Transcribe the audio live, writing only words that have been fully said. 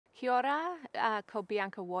Kia ora, ko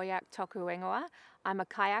Bianca Woyak toku ingoa. I'm a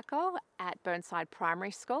kayako at Burnside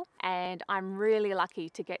Primary School, and I'm really lucky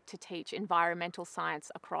to get to teach environmental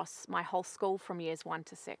science across my whole school from years 1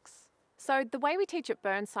 to 6. So the way we teach at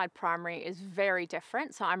Burnside Primary is very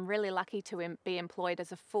different, so I'm really lucky to be employed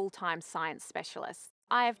as a full-time science specialist.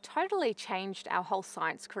 I have totally changed our whole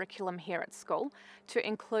science curriculum here at school to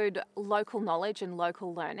include local knowledge and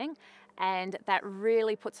local learning, and that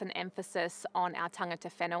really puts an emphasis on our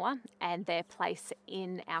tangata whenua and their place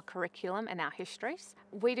in our curriculum and our histories.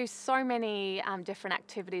 We do so many different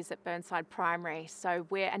activities at Burnside Primary. So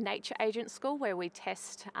we're a nature agent school where we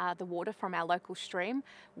test the water from our local stream.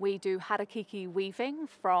 We do harakiki weaving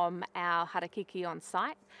from our harakiki on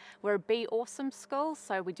site. We're a bee awesome school,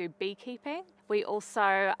 so we do beekeeping. We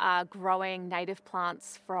also are growing native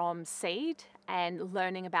plants from seed and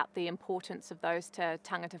learning about the importance of those to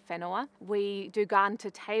tangata whenua. We do garden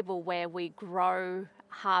to table where we grow,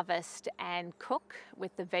 harvest and cook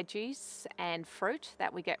with the veggies and fruit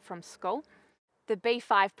that we get from school. The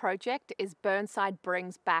B5 project is Burnside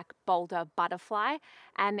Brings Back Boulder Butterfly,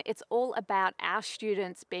 and it's all about our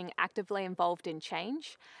students being actively involved in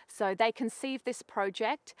change. So they conceived this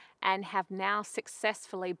project and have now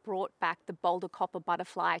successfully brought back the Boulder copper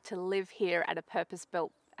butterfly to live here at a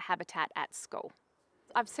purpose-built habitat at school.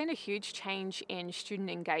 I've seen a huge change in student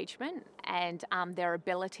engagement and their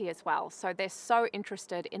ability as well. So they're so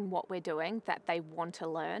interested in what we're doing that they want to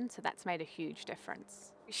learn, so that's made a huge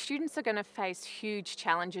difference. Students are going to face huge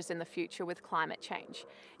challenges in the future with climate change.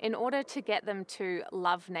 In order to get them to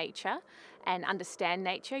love nature and understand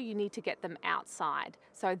nature, you need to get them outside.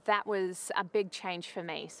 So that was a big change for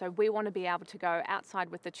me. So we want to be able to go outside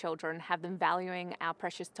with the children, have them valuing our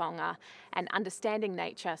precious taonga and understanding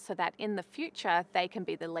nature so that in the future they can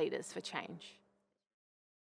be the leaders for change.